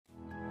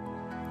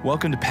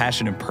Welcome to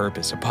Passion and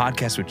Purpose, a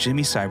podcast with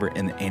Jimmy Seibert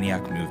and the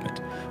Antioch Movement.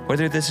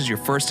 Whether this is your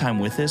first time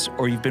with us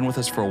or you've been with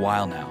us for a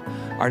while now,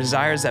 our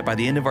desire is that by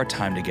the end of our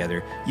time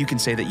together, you can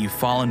say that you've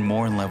fallen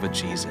more in love with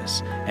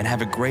Jesus and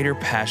have a greater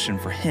passion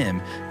for Him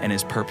and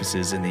His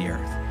purposes in the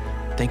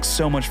earth. Thanks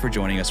so much for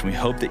joining us, and we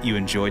hope that you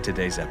enjoyed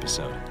today's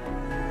episode.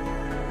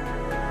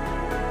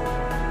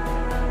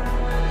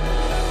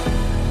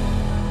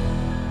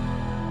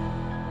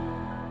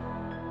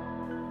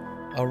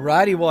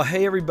 Alrighty, well,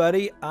 hey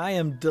everybody, I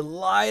am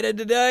delighted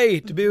today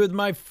to be with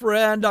my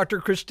friend, Dr.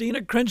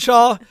 Christina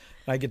Crenshaw.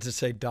 I get to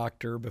say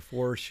doctor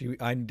before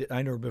I knew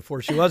her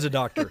before she was a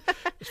doctor.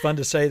 It's fun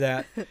to say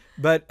that.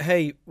 But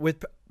hey,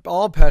 with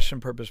all Passion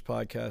and Purpose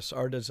podcasts,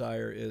 our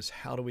desire is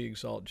how do we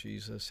exalt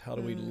Jesus? How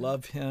do we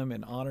love Him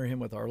and honor Him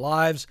with our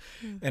lives?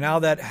 And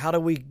how do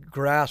we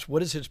grasp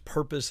what is His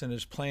purpose and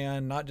His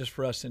plan, not just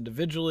for us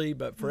individually,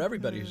 but for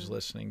everybody who's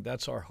listening.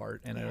 That's our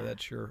heart, and I know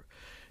that's your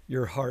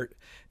heart.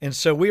 And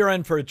so we are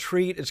in for a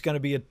treat. It's going to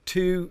be a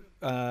two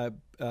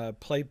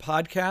play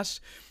podcast.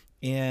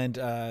 And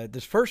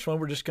this first one,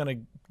 we're just going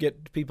to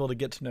get people to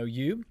get to know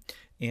you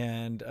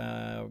and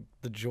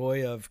the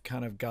joy of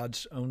kind of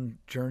God's own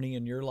journey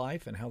in your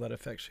life and how that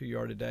affects who you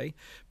are today.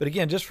 But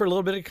again, just for a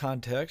little bit of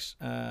context,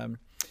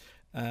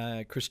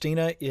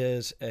 Christina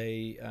is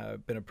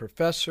been a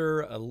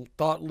professor, a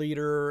thought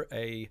leader,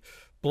 a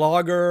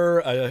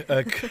blogger,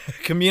 a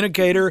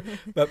communicator,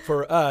 but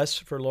for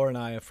Laura and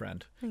I, a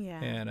friend.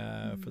 Yeah.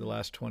 And for the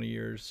last 20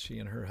 years, she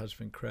and her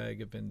husband,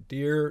 Craig, have been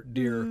dear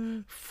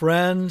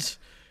friends,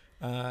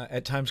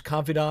 at times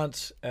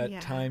confidants, at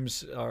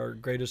times our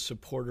greatest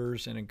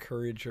supporters and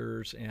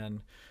encouragers,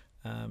 and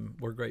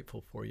we're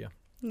grateful for you.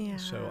 Yeah.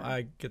 So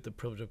I get the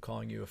privilege of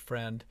calling you a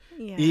friend,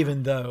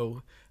 even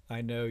though I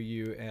know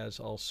you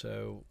as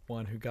also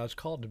one who God's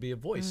called to be a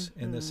voice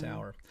in this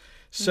hour.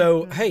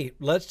 So, hey,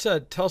 let's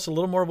tell us a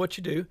little more of what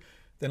you do.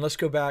 Then let's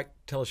go back,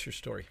 tell us your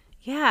story.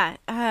 Yeah.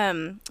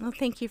 Well,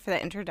 thank you for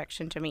that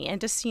introduction, Jimmy. And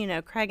just so you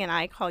know, Craig and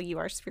I call you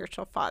our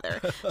spiritual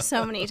father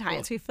so many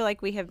times. We feel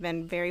like we have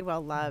been very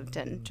well loved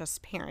and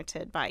just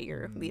parented by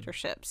your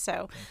leadership.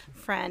 So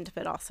friend,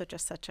 but also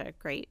just such a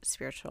great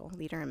spiritual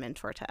leader and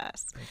mentor to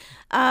us.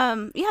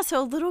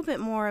 So a little bit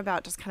more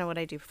about just kind of what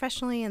I do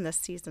professionally in this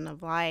season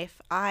of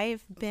life.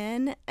 I've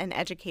been an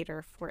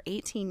educator for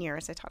 18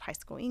 years. I taught high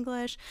school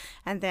English.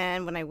 And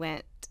then when I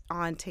went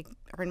on to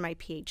earn my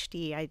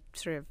PhD, I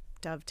sort of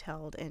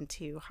dovetailed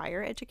into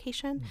higher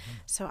education.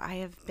 So I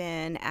have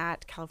been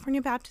at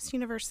California Baptist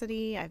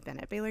University. I've been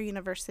at Baylor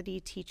University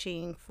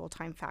teaching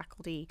full-time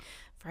faculty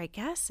for, I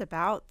guess,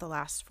 about the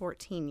last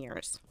 14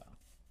 years.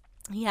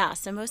 Yeah,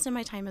 so most of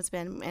my time has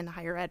been in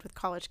higher ed with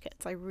college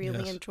kids. I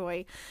really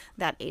enjoy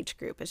that age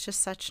group. It's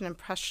just such an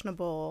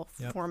impressionable,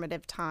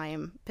 formative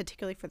time,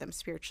 particularly for them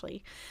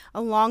spiritually.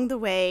 Along the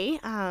way,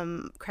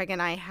 Craig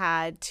and I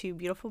had two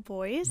beautiful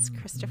boys,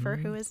 Christopher,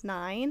 who is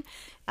 9.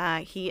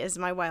 He is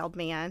my wild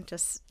man,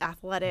 just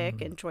athletic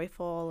and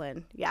joyful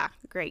and,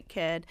 great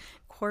kid.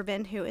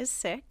 Corbin, who is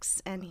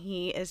 6, and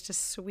he is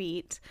just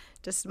sweet,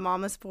 just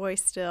mama's boy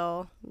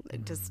still,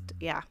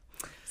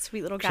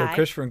 sweet little guy. So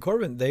Christopher and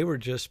Corbin, they were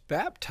just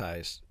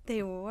baptized.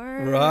 They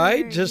were.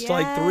 Right? Just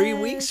like 3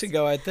 weeks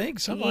ago, I think,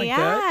 something like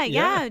that.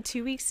 Yeah,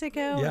 2 weeks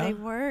ago, they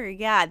were.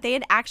 Yeah, they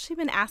had actually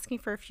been asking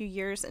for a few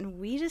years, and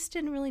we just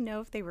didn't really know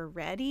if they were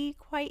ready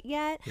quite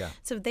yet. Yeah.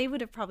 So they would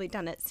have probably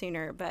done it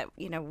sooner, but,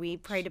 we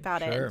prayed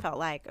about it and felt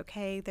like,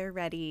 okay, they're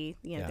ready.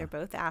 They're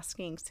both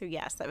asking. So,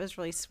 yes, that was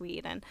really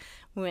sweet. And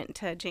we went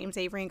to James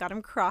Avery and got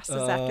them crosses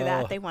after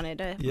that. They wanted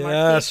to mark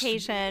the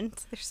occasion.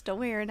 So they're still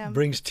wearing them.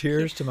 Brings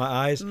tears to my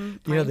eyes.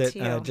 Too.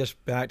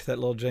 Just back to that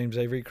little James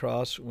Avery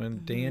cross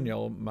when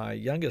Daniel, my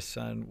youngest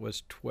son,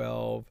 was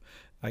 12.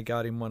 I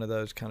got him one of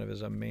those kind of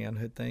as a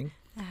manhood thing.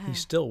 He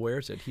still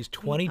wears it. He's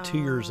 22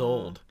 years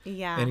old.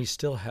 Yeah. And he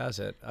still has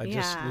it. I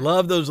just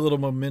love those little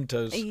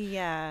mementos.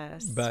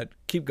 Yes. But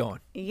keep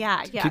going.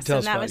 Yeah. So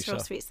that was real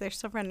sweet. So they're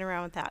still running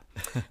around with that.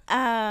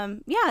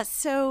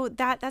 So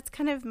that's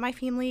kind of my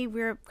family.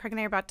 Craig and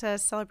I are about to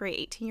celebrate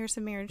 18 years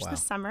of marriage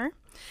this summer,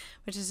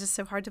 which is just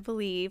so hard to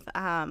believe.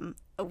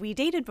 We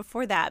dated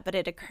before that, but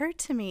it occurred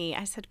to me,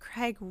 I said,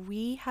 Craig,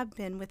 we have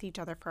been with each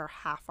other for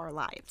half our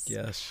lives.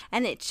 Yes.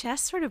 And it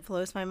just sort of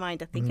blows my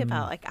mind to think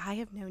about, like, I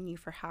have known you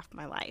for half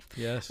my life.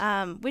 Yes.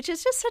 Which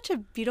is just such a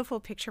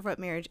beautiful picture of what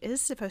marriage is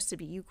supposed to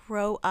be. You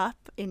grow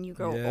up and you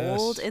grow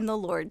old in the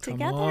Lord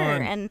together.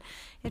 And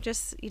it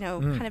just,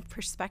 kind of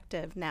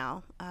perspective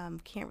now.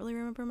 Can't really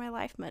remember my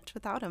life much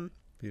without him.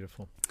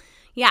 Beautiful.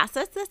 Yeah,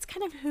 so that's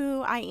kind of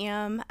who I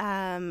am.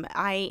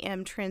 I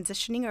am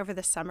transitioning over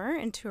the summer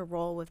into a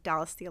role with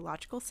Dallas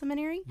Theological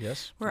Seminary,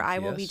 where I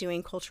will be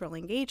doing cultural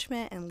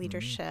engagement and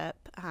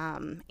leadership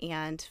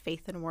and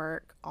faith and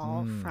work,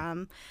 all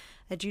from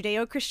a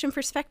Judeo-Christian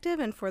perspective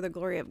and for the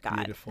glory of God.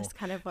 Beautiful. That's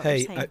kind of what we're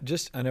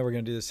saying. I know we're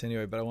going to do this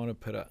anyway, but I want to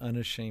put an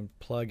unashamed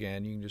plug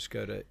in. You can just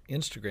go to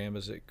Instagram.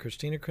 Is it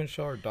Christina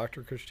Crenshaw or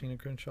Dr. Christina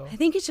Crenshaw? I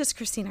think it's just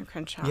Christina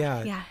Crenshaw.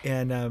 Yeah.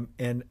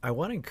 And I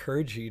want to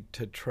encourage you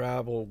to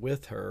travel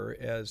with her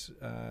as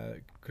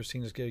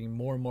Christina's getting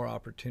more and more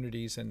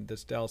opportunities, and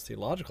this Dallas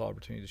Theological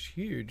opportunity is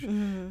huge,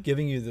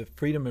 giving you the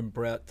freedom and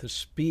breadth to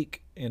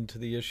speak into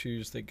the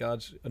issues that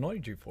God's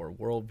anointed you for,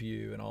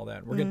 worldview and all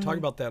that. We're going to talk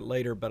about that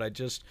later, but I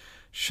just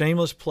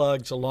shameless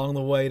plugs along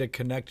the way to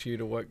connect you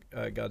to what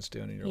God's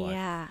doing in your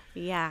life.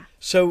 Yeah.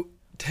 So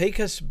take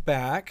us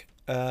back.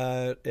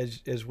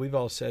 As we've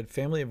all said,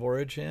 family of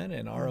origin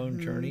and our own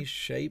journeys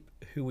shape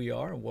who we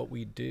are and what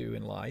we do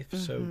in life.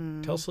 So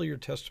tell us your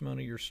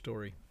testimony, your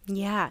story.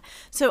 Yeah.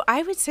 So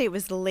I would say it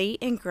was late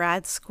in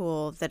grad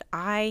school that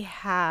I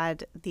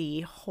had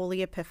the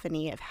holy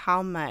epiphany of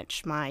how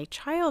much my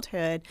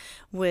childhood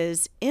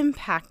was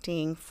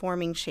impacting,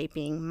 forming,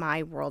 shaping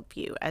my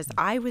worldview as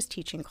I was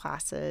teaching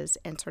classes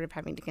and sort of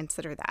having to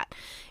consider that.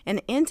 And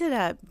ended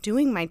up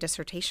doing my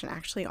dissertation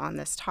actually on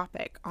this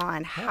topic,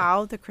 on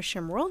how the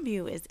Christian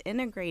worldview is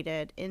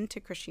integrated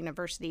into Christian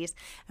universities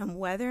and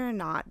whether or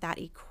not that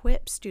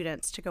equips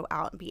students to go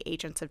out and be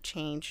agents of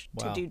change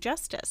to do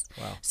justice.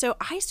 So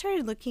I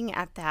started looking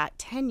at that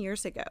 10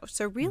 years ago.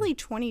 So really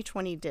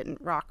 2020 didn't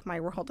rock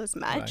my world as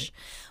much.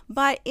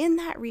 But in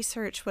that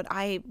research, what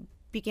I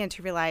began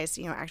to realize,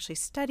 actually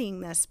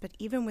studying this, but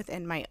even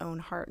within my own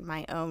heart and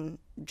my own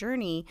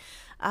journey,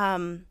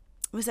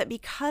 was that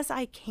because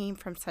I came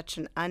from such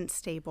an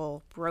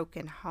unstable,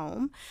 broken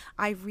home,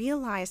 I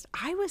realized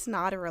I was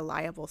not a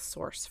reliable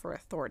source for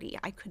authority.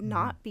 I could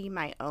not be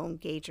my own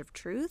gauge of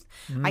truth.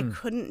 I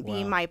couldn't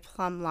be my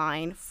plumb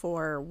line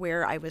for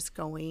where I was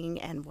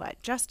going and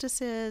what justice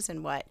is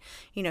and what,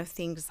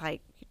 things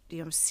like,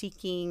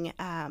 seeking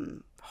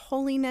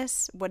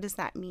holiness, what does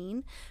that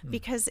mean?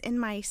 Because in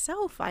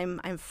myself, I'm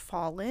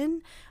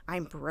fallen,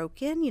 I'm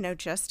broken,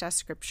 just as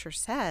Scripture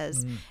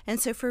says. And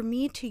so for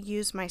me to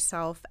use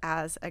myself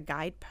as a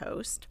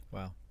guidepost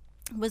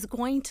was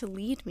going to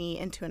lead me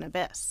into an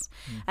abyss.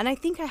 And I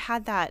think I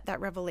had that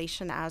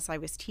revelation as I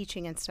was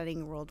teaching and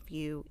studying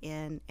worldview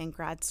in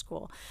grad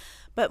school.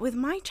 But with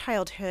my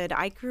childhood,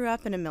 I grew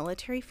up in a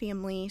military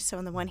family. So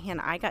on the one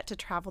hand, I got to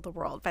travel the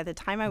world. By the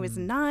time I was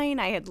 9,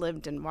 I had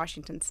lived in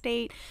Washington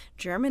State,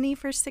 Germany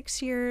for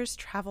 6 years,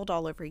 traveled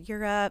all over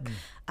Europe.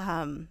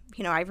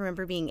 I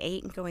remember being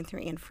 8 and going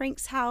through Anne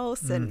Frank's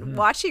house and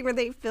watching where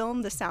they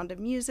filmed The Sound of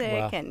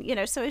Music. And,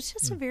 so it's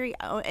just a very,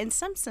 in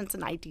some sense,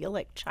 an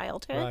idyllic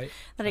childhood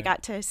that I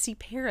got to see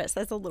Paris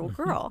as a little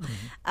girl.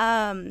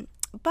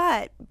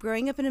 But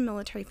growing up in a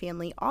military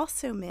family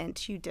also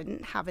meant you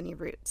didn't have any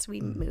roots.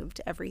 We moved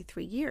every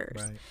 3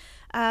 years.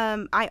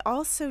 I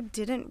also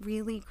didn't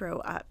really grow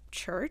up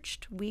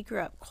churched. We grew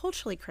up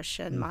culturally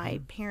Christian.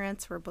 My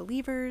parents were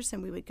believers,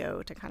 and we would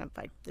go to kind of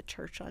like the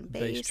church on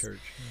base. Church.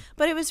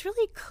 But it was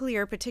really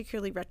clear,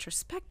 particularly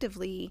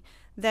retrospectively,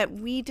 that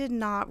we did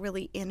not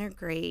really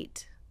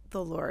integrate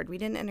the Lord. We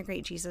didn't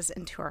integrate Jesus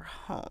into our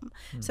home.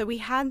 So we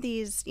had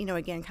these,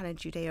 again, kind of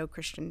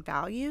Judeo-Christian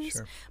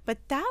values, but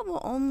that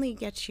will only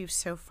get you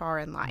so far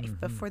in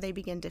life before they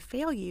begin to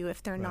fail you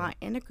if they're not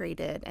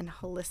integrated and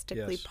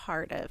holistically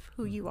part of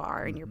who you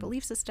are and your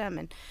belief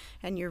system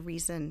and your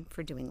reason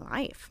for doing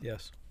life.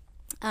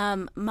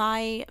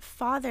 My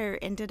father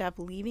ended up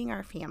leaving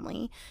our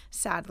family,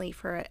 sadly,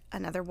 for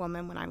another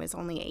woman when I was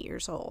only 8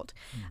 years old.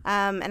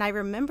 And I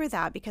remember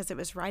that because it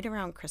was right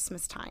around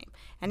Christmas time.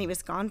 And he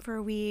was gone for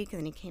a week, and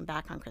then he came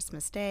back on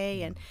Christmas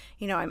Day. And,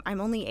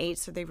 I'm only 8,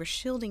 so they were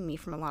shielding me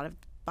from a lot of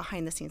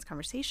behind-the-scenes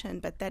conversation,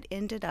 but that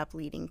ended up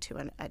leading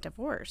to a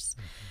divorce.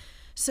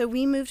 So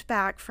we moved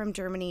back from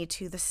Germany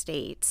to the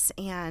States,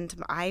 and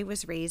I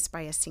was raised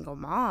by a single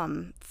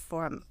mom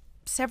for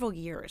several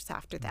years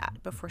after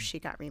that before she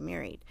got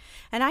remarried.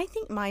 And I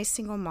think my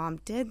single mom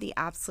did the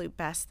absolute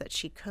best that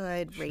she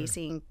could,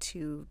 raising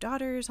 2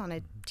 daughters on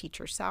a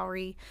teacher's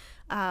salary,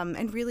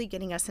 and really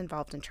getting us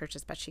involved in church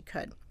as best she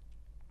could.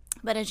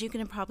 But as you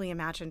can probably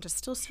imagine, just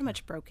still so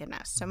much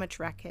brokenness, so much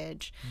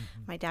wreckage.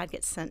 My dad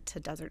gets sent to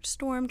Desert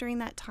Storm during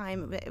that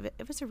time.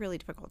 It was a really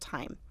difficult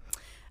time.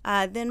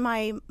 Then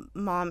my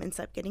mom ends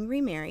up getting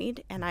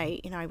remarried, and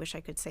I wish I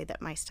could say that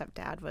my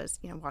stepdad was,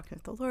 walking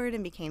with the Lord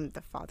and became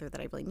the father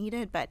that I really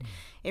needed, but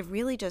it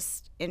really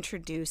just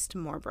introduced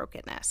more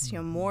brokenness,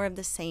 more of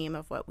the same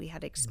of what we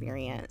had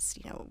experienced,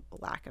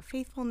 lack of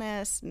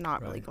faithfulness,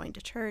 not really going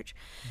to church.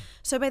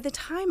 So by the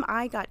time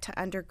I got to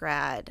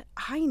undergrad,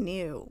 I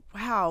knew,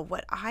 wow,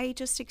 what I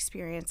just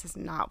experienced is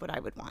not what I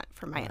would want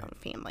for my own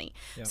family.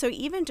 So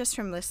even just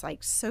from this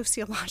like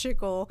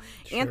sociological,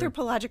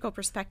 anthropological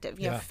perspective,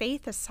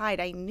 faith aside,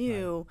 I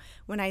knew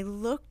when I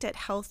looked at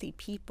healthy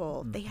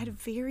people, they had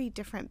very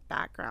different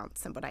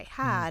backgrounds than what I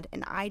had,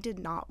 and I did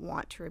not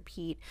want to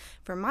repeat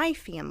for my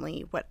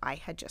family what I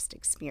had just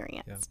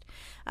experienced.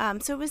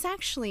 So it was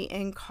actually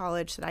in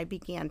college that I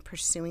began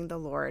pursuing the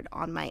Lord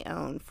on my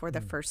own for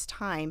the first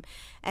time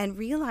and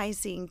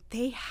realizing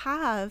they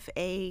have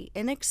a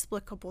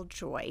inexplicable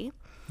joy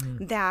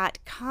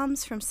that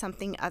comes from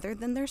something other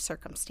than their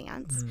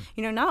circumstance.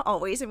 Not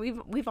always, and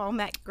we've all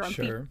met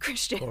grumpy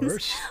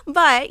Christians.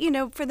 But,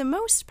 for the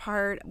most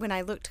part, when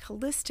I looked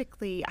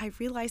holistically, I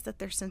realized that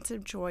their sense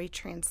of joy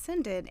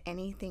transcended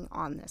anything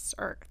on this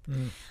earth.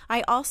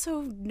 I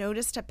also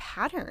noticed a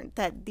pattern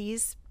that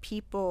these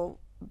people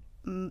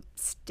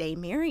stay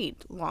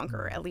married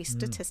longer, at least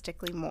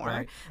statistically more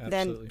Right.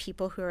 than Absolutely.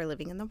 people who are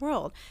living in the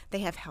world. They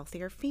have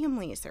healthier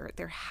families.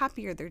 They're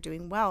happier. They're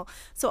doing well.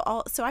 So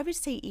I would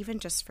say even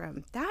just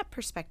from that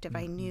perspective,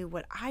 I knew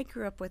what I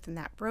grew up with in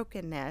that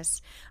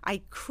brokenness.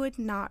 I could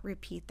not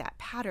repeat that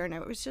pattern.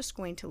 It was just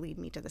going to lead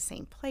me to the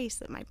same place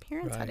that my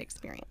parents had Right.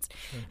 experienced.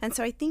 And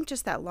so I think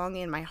just that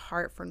longing in my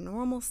heart for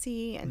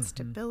normalcy and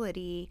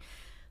stability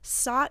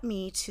sought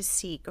me to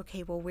seek,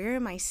 okay, well, where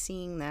am I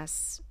seeing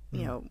this,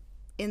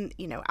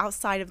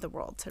 outside of the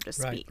world, so to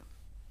speak?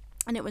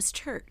 And it was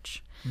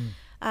church.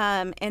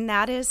 And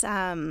that is,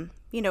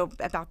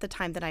 about the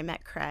time that I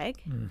met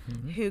Craig,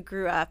 who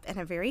grew up in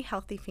a very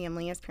healthy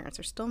family. His parents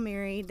are still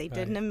married. They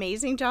did an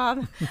amazing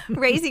job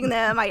raising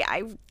them.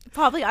 I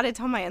probably ought to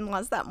tell my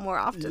in-laws that more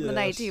often than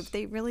I do, Yes. but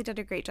they really did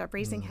a great job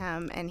raising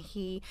him. And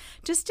he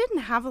just didn't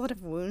have a lot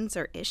of wounds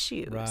or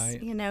issues,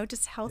 Right.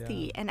 just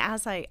healthy. And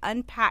as I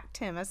unpacked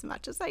him as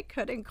much as I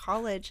could in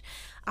college,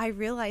 I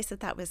realized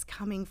that was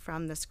coming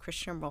from this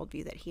Christian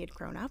worldview that he had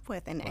grown up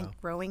with and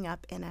growing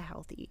up in a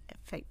healthy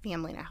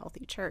family and a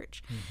healthy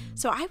church.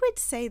 So I would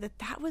say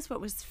that was what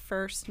was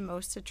first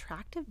most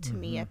attractive to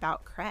me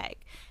about Craig,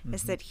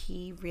 is that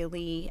he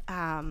really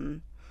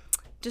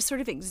just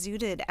sort of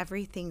exuded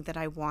everything that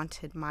I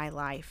wanted my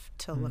life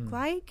to look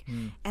like.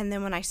 And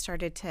then when I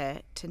started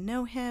to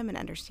know him and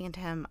understand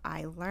him,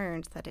 I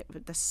learned that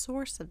the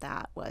source of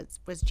that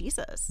was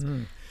Jesus.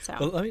 So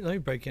Well, let me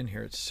break in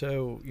here. It's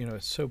so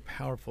it's so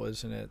powerful,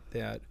 isn't it,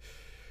 that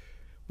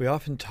we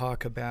often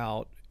talk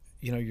about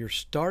your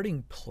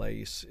starting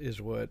place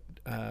is what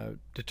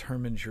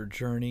determines your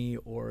journey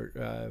or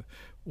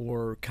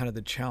kind of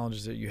the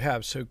challenges that you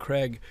have. So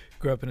Craig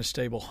grew up in a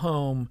stable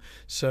home.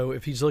 So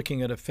if he's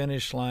looking at a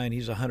finish line,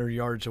 he's 100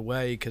 yards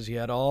away because he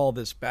had all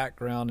this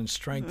background and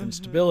strength and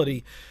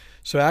stability.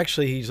 So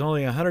actually, he's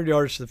only 100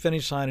 yards to the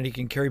finish line, and he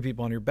can carry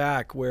people on your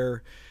back,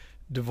 where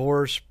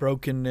divorce,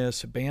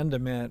 brokenness,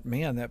 abandonment,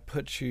 man, that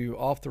puts you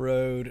off the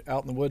road,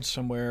 out in the woods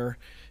somewhere.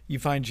 You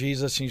find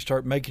Jesus and you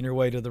start making your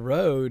way to the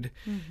road.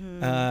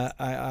 I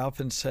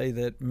often say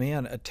that,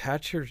 man,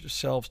 attach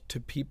yourself to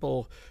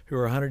people who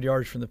are 100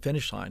 yards from the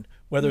finish line,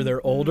 whether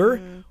they're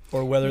older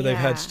or whether they've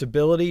had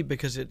stability,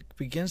 because it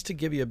begins to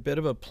give you a bit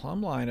of a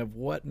plumb line of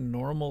what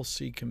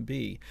normalcy can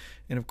be.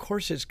 And of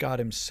course, it's God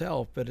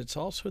himself, but it's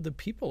also the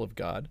people of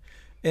God.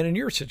 And in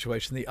your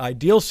situation, the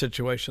ideal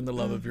situation, the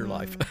love of your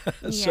life.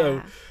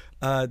 So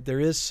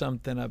there is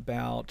something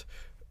about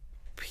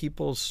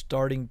people's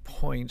starting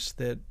points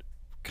that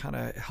kind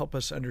of help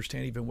us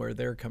understand even where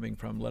they're coming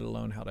from, let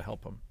alone how to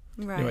help them.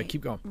 Right. Anyway,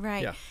 keep going.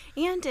 Right.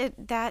 Yeah. And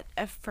that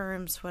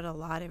affirms what a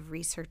lot of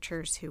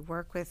researchers who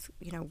work with,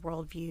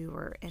 worldview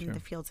or in the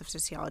fields of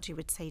sociology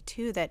would say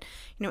too, that,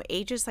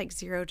 ages like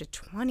 0 to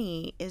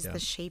 20 is the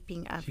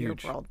shaping of your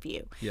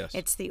worldview. Yes.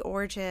 It's the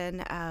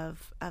origin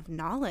of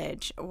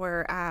knowledge,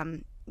 or,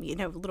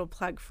 little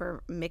plug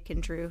for Mick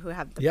and Drew, who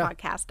have the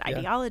podcast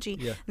Ideology.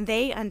 Yeah.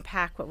 They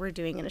unpack what we're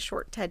doing in a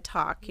short TED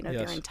Talk,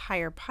 their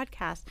entire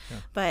podcast.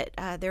 But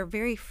their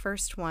very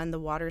first one, The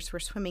Waters We're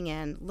Swimming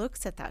In,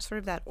 looks at that sort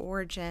of that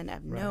origin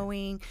of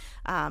knowing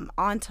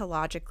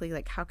ontologically,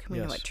 like how can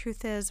we know what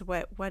truth is,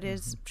 what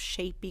is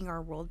shaping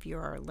our worldview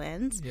or our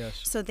lens.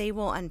 Yes. So they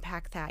will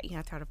unpack that,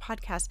 throughout a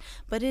podcast.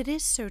 But it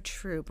is so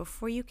true.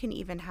 Before you can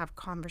even have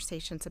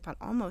conversations about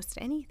almost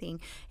anything,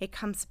 it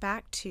comes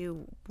back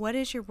to what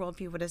is your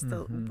worldview?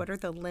 What are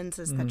the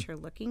lenses that you're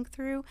looking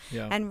through?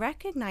 And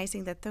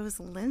recognizing that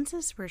those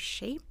lenses were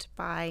shaped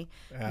by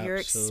your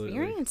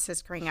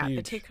experiences growing up,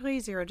 particularly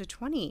 0 to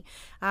 20.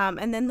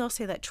 And then they'll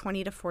say that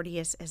 20 to 40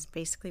 is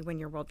basically when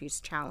your worldview's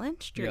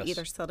challenged. You're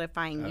either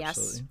solidifying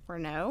yes or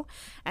no.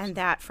 And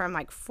that from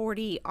like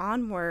 40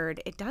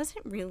 onward, it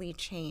doesn't really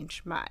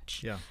change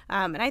much.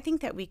 And I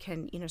think that we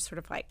can, sort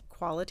of like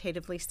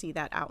qualitatively see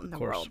that out in the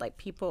world. Like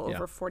people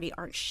over 40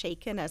 aren't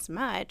shaken as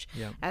much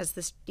as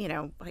this,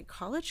 like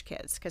college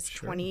kids, because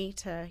 20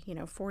 to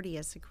 40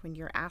 is like when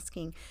you're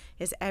asking,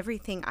 is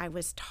everything I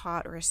was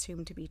taught or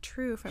assumed to be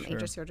true from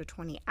ages 0 to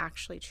 20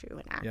 actually true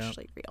and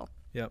actually real?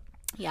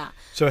 Yeah.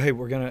 So hey,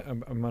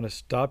 I'm gonna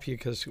stop you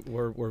because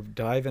we're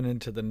diving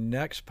into the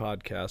next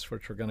podcast,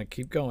 which we're gonna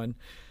keep going.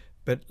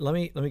 But let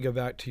me go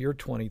back to your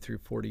 20 through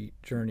 40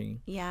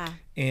 journey. Yeah.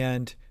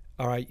 And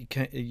all right,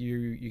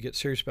 you get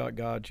serious about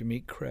God. You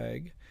meet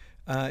Craig.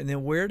 And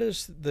then where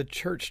does the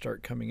church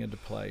start coming into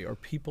play, or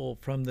people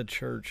from the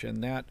church,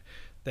 and that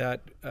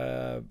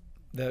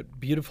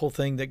beautiful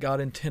thing that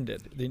God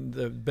intended?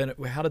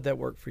 How did that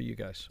work for you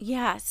guys?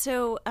 Yeah,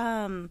 so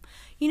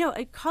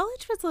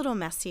college was a little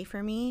messy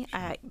for me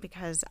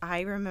because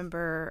I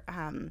remember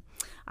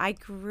I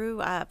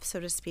grew up, so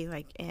to speak,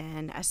 like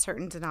in a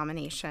certain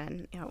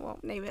denomination. I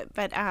won't name it,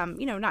 but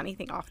not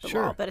anything off the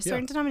wall, but a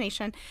certain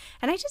denomination.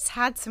 And I just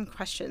had some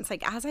questions,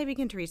 like as I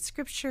began to read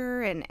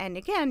scripture, and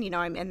again,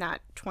 I'm in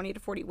that 20 to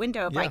 40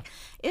 window of like,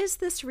 is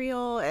this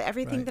real?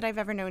 Everything that I've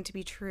ever known to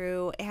be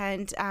true.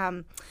 And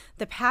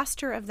the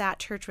pastor of that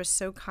church was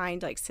so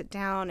kind, like sit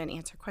down and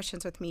answer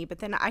questions with me. But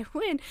then I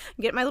would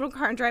get my little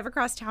car and drive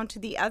across town to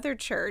the other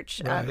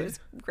church. It was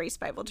Grace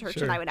Bible Church,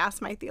 and I would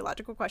ask my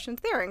theological questions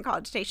there in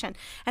College Station.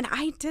 And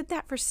I did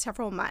that for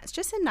several months,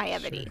 just in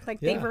naivety. Like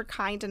they were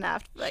kind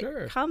enough, like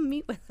come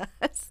meet with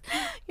us.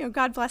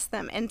 God bless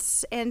them. And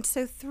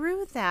so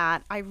through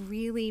that, I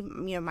really,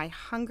 my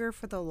hunger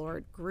for the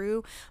Lord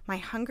grew, my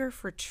hunger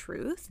for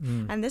truth.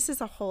 And this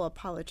is a whole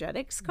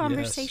apologetics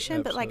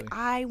conversation, but like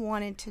I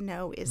wanted to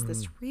know, is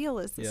this real?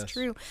 Is this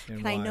true?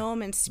 Can I know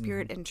him in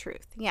spirit and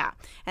truth? Yeah.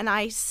 And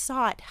I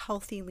sought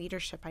healthy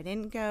leadership. I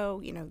didn't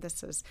go,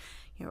 this is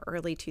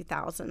early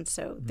 2000s,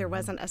 so there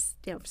wasn't a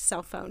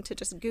cell phone to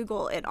just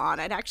Google it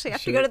on. I'd actually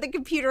have to go to the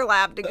computer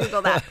lab to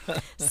Google that.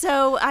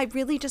 So I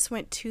really just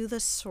went to the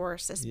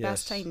source as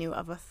best I knew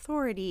of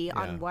authority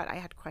on what I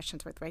had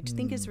questions with, which I just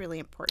think is really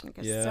important,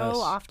 because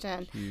so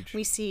often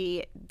we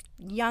see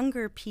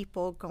younger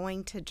people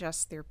going to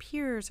just their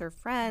peers or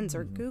friends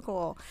or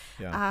Google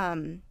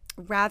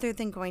rather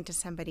than going to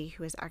somebody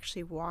who has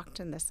actually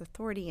walked in this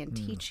authority and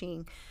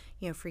teaching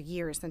for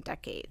years and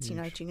decades,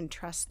 that you can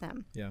trust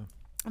them.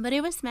 But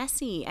it was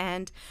messy,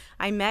 and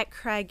I met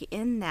Craig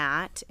in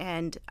that,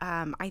 and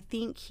I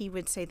think he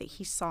would say that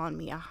he saw in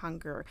me a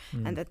hunger,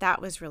 and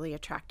that was really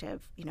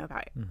attractive,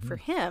 for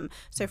him.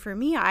 So for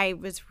me, I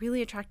was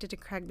really attracted to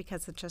Craig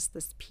because of just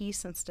this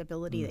peace and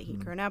stability that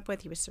he'd grown up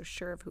with. He was so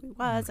sure of who he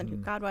was and who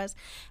God was,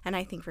 and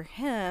I think for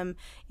him,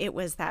 it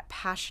was that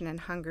passion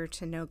and hunger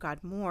to know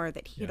God more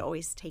that he had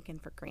always taken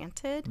for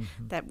granted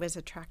that was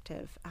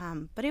attractive.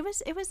 But it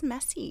was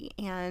messy,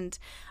 and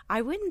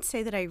I wouldn't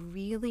say that I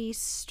really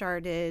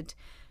started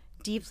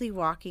deeply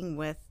walking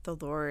with the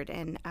Lord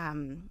and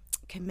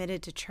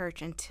committed to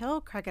church until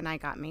Craig and I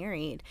got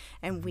married,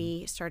 and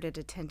we started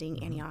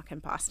attending Antioch in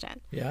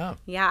Boston.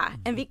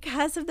 And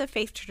because of the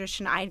faith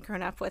tradition I'd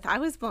grown up with, I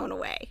was blown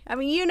away. I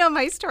mean,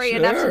 my story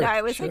enough to know.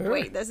 I was like,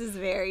 wait, this is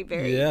very,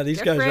 very these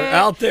different. guys are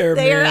out there,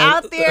 They are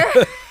out there.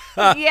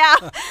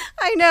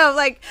 I know.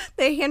 Like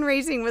the hand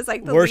raising was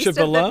like the worship least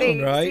of alone, the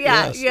things.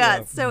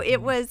 right? So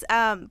it was,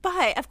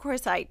 but of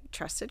course I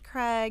trusted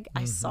Craig.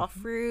 I saw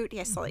fruit.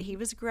 I saw that he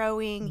was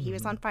growing. He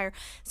was on fire.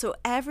 So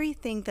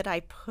everything that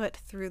I put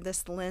through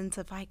this lens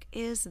of like,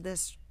 is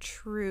this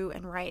true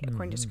and right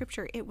according to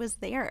Scripture? It was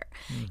there,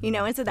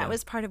 and so that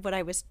was part of what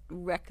I was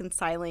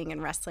reconciling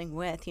and wrestling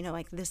with.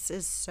 Like this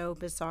is so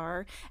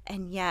bizarre,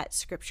 and yet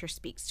Scripture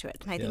speaks to it,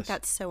 and I think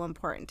that's so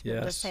important to be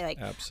able to say, like,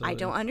 I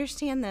don't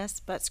understand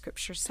this, but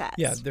Scripture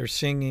says. They're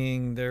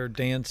singing, they're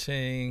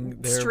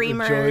dancing, they're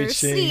streamers,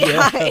 rejoicing,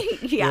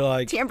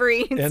 like,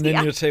 tambourines, and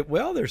then you say,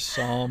 well, there's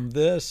Psalm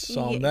this,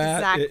 Psalm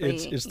that.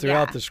 Exactly. It's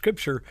throughout the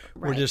Scripture.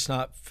 We're just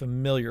not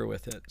familiar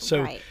with it.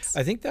 So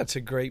I think that's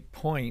a great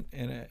point,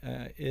 and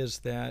is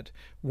that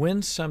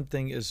when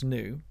something is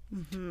new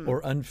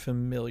or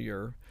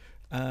unfamiliar,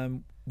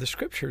 the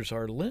Scriptures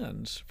are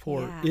lens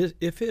for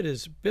if it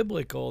is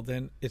biblical,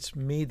 then it's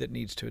me that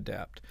needs to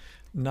adapt.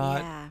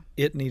 Not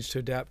it needs to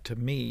adapt to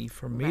me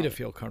for me to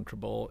feel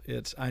comfortable.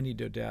 It's I need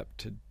to adapt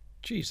to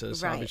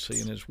Jesus, obviously,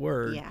 in His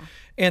Word.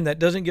 And that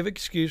doesn't give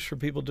excuse for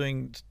people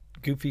doing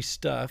goofy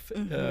stuff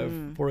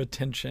for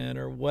attention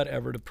or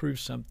whatever to prove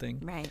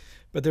something.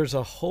 But there's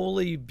a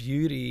holy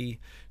beauty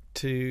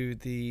to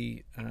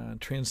the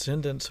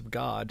transcendence of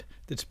God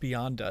that's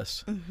beyond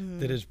us,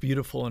 that is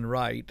beautiful and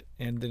right,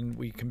 and then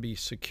we can be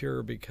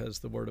secure because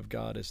the Word of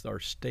God is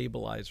our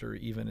stabilizer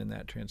even in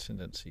that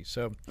transcendency.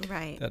 So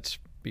that's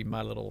be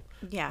my little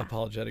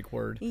apologetic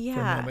word for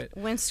a moment.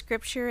 When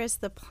Scripture is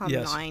the plumb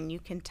line, you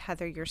can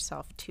tether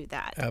yourself to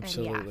that.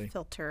 Absolutely.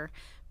 And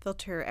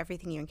filter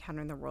everything you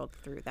encounter in the world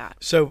through that.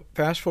 So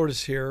fast forward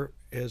is here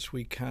as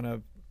we kind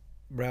of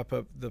wrap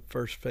up the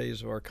first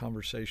phase of our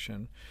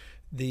conversation.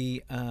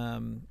 The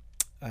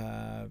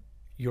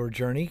your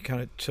journey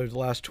kind of so the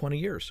last 20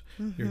 years,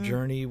 your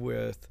journey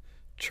with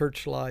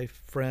church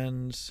life,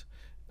 friends,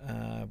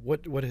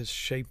 what has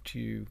shaped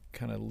you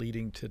kind of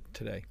leading to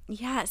today?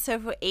 So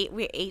for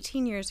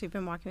 18 years we've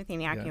been walking with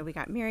Antioch. We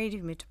got married,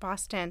 we moved to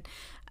Boston,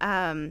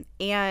 and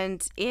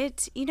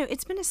it's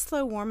been a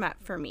slow warm up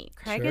for me.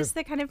 Craig is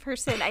the kind of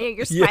person. I know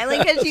you're smiling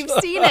because you've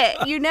seen it.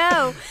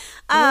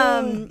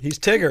 He's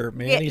Tiger,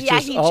 man. He's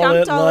just he all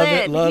jumped in, all love in.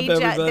 It, love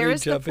everybody, there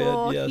was jump the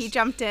pool. in. Yes. He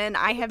jumped in.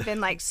 I have been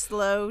like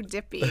slow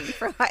dipping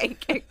for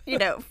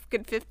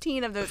good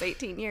 15 of those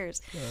 18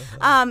 years.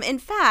 In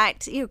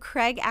fact,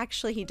 Craig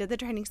actually he did the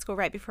training school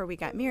right before we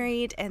got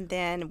married, and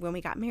then when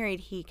we got married,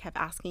 he kept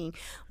asking,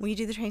 "Will you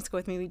do the training school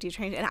with me? Will you do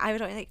training?" And I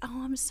would always like,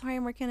 "Oh, I'm sorry,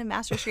 I'm working on a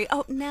master's degree.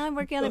 Oh, now I'm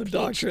working on a PhD.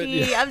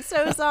 Doctorate, I'm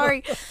so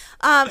sorry."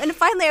 And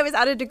finally, I was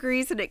out of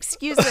degrees and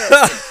excuses.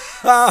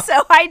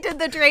 So I did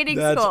the training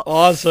school. That's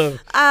awesome.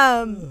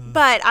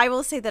 But I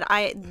will say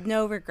that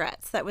no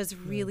regrets. That was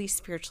really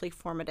spiritually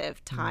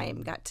formative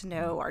time. Got to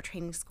know our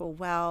training school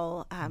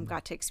well.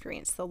 Got to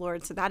experience the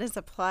Lord. So that is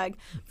a plug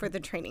for the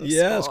training school.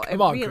 Yes,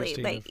 come on, really,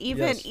 Christina.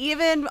 like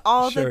even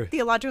all Sure. the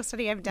theological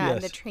study I've done,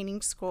 Yes. the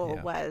training school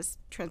Yeah. was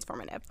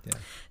transformative. Yeah.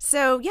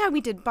 So yeah,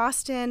 we did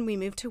Boston. We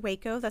moved to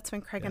Waco. That's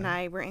when Craig and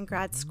I were in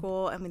grad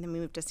school, and then we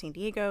moved to San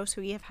Diego.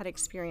 So we have had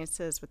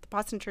experiences with the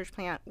Boston Church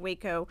plant,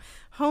 Waco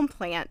home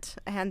plant,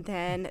 and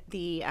then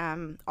the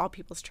All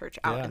People's Church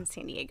out Yeah. in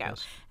San Diego.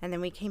 Yes. And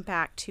then we came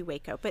back to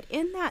Waco. But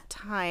in that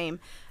time,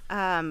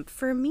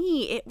 for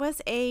me, it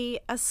was a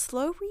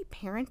slow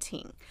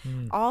reparenting.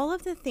 All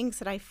of the things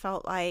that I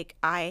felt like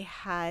I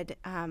had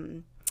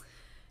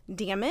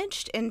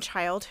damaged in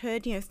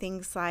childhood,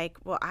 things like,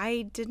 well,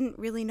 I didn't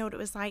really know what it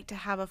was like to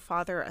have a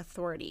father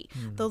authority.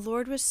 The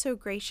Lord was so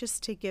gracious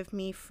to give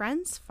me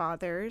friends,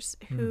 fathers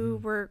who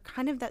were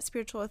kind of that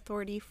spiritual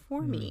authority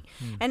for me.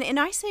 And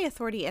I say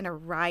authority in a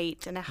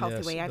right and a healthy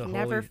Yes, way. I've the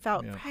never holy-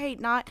 felt yeah. right,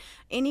 not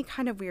any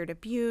kind of weird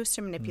abuse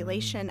or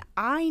manipulation.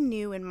 I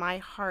knew in my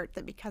heart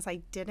that because I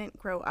didn't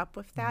grow up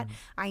with that,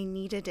 I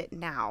needed it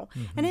now.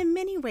 And in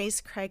many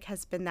ways, Craig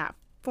has been that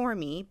for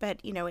me, but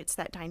it's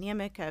that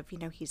dynamic of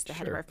he's the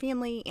head of Sure. our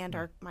family and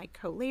my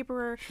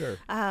co-laborer, Sure.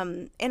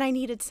 and I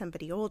needed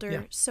somebody older.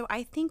 Yeah. So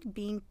I think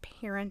being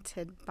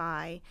parented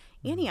by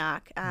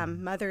Antioch,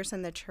 mothers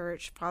in the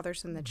church,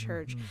 fathers in the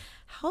church,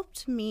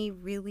 helped me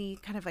really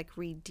kind of like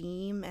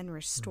redeem and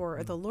restore,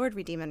 or the Lord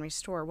redeem and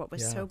restore what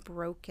was Yeah. so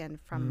broken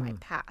from my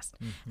past.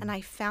 And I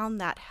found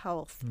that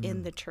health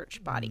in the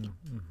church body.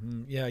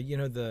 Yeah,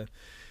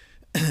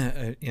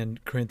 in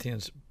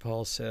Corinthians,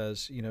 Paul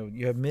says,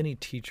 you have many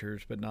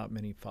teachers, but not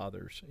many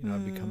fathers.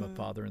 I've become a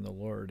father in the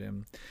Lord.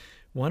 And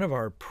one of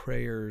our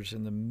prayers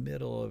in the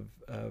middle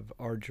of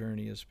our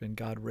journey has been,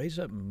 God, raise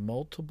up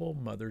multiple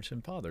mothers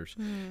and fathers.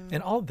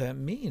 And all that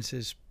means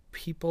is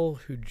people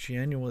who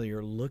genuinely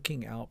are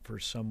looking out for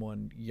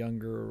someone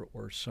younger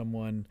or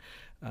someone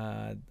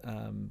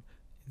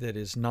that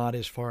is not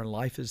as far in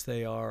life as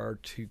they are,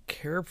 to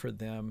care for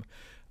them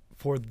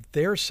for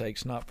their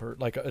sakes, not for,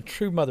 like a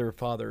true mother or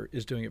father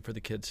is doing it for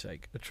the kid's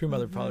sake. A true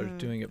mother or father is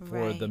doing it for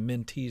Right. the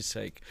mentee's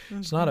sake.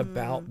 It's not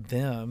about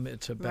them.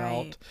 It's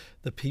about Right.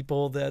 the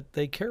people that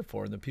they care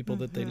for and the people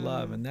that they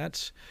love. And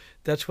that's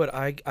what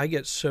I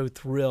get so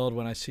thrilled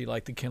when I see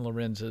like the Ken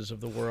Lorenzes of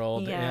the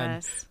world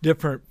and Yes.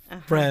 different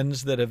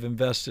friends that have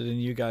invested in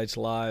you guys'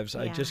 lives.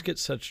 I Yeah. just get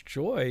such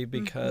joy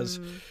because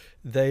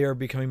they are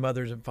becoming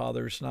mothers and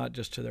fathers, not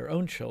just to their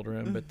own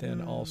children, but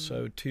then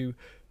also to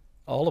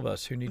all of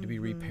us who need to be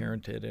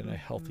reparented in a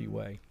healthy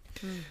way.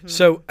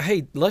 So,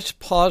 hey, let's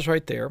pause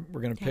right there.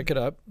 We're going to pick it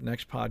up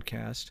next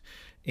podcast.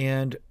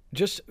 And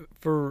just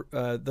for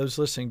those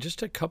listening,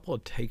 just a couple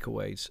of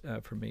takeaways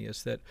for me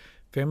is that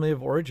family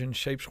of origin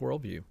shapes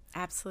worldview.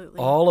 Absolutely.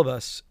 All of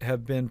us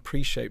have been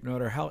pre-shaped, no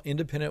matter how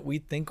independent we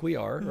think we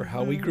are or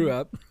how we grew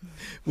up.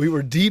 We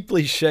were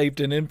deeply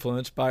shaped and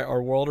influenced by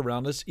our world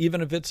around us,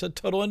 even if it's a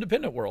total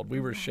independent world.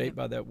 We were shaped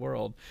by that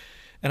world.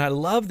 And I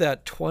love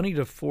that 20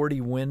 to 40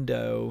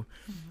 window.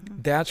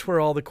 That's where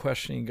all the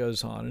questioning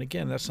goes on. And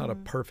again, that's not a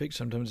perfect,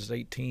 sometimes it's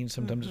 18,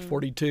 sometimes it's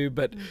 42.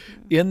 But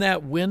in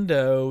that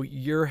window,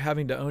 you're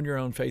having to own your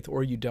own faith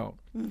or you don't.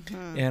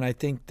 And I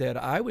think that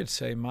I would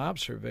say my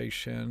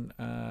observation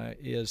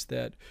is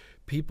that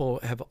people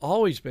have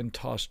always been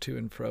tossed to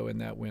and fro in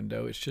that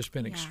window. It's just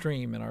been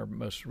extreme in our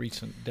most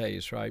recent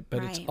days, right?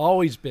 But it's Right.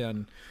 always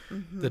been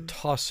the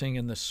tossing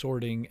and the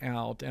sorting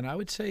out. And I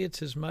would say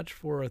it's as much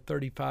for a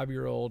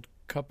 35-year-old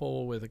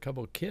couple with a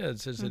couple of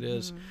kids as it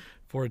is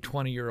for a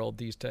 20-year-old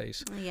these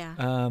days. Yeah.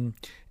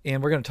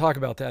 And we're going to talk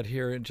about that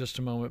here in just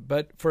a moment.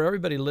 But for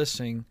everybody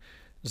listening,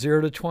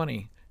 0 to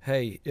 20,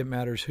 hey, it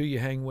matters who you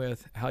hang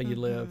with, how you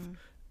live,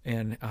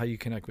 and how you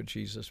connect with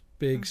Jesus.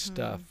 Big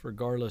stuff,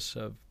 regardless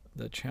of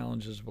the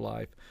challenges of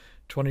life.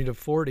 20 to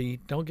 40,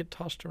 don't get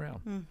tossed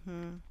around.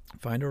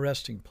 Find a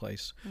resting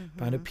place.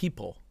 Find a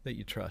people that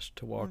you trust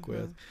to walk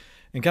with.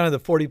 And kind of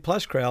the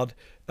 40-plus crowd,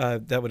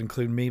 that would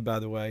include me, by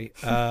the way,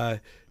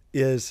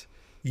 is,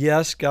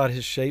 yes, God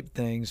has shaped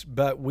things,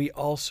 but we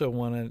also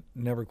want to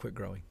never quit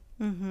growing.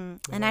 And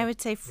I would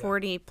say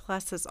 40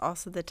 plus is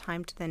also the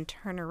time to then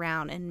turn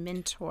around and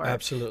mentor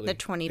Absolutely. the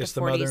 20 It's to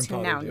the mother 40s and who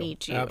father now deal.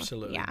 need you.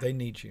 Absolutely. Yeah. They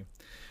need you.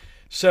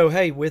 So,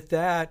 hey, with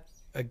that,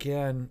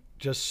 again,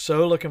 just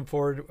so looking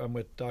forward. I'm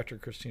with Dr.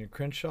 Christina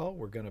Crenshaw.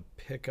 We're going to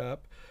pick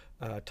up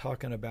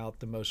talking about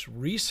the most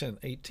recent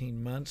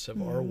 18 months of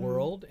our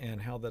world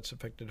and how that's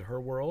affected her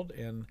world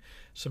and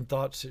some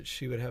thoughts that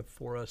she would have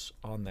for us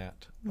on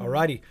that. All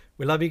righty.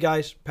 We love you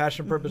guys.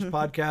 Passion and Purpose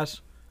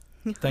Podcast.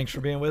 Thanks for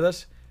being with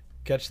us.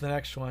 Catch the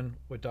next one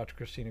with Dr.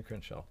 Christina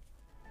Crenshaw.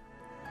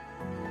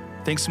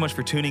 Thanks so much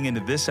for tuning into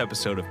this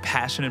episode of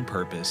Passion and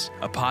Purpose,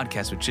 a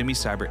podcast with Jimmy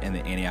Seibert and the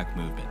Antioch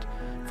Movement.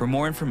 For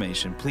more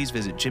information, please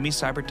visit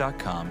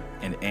jimmyseibert.com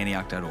and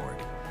antioch.org.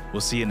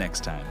 We'll see you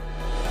next time.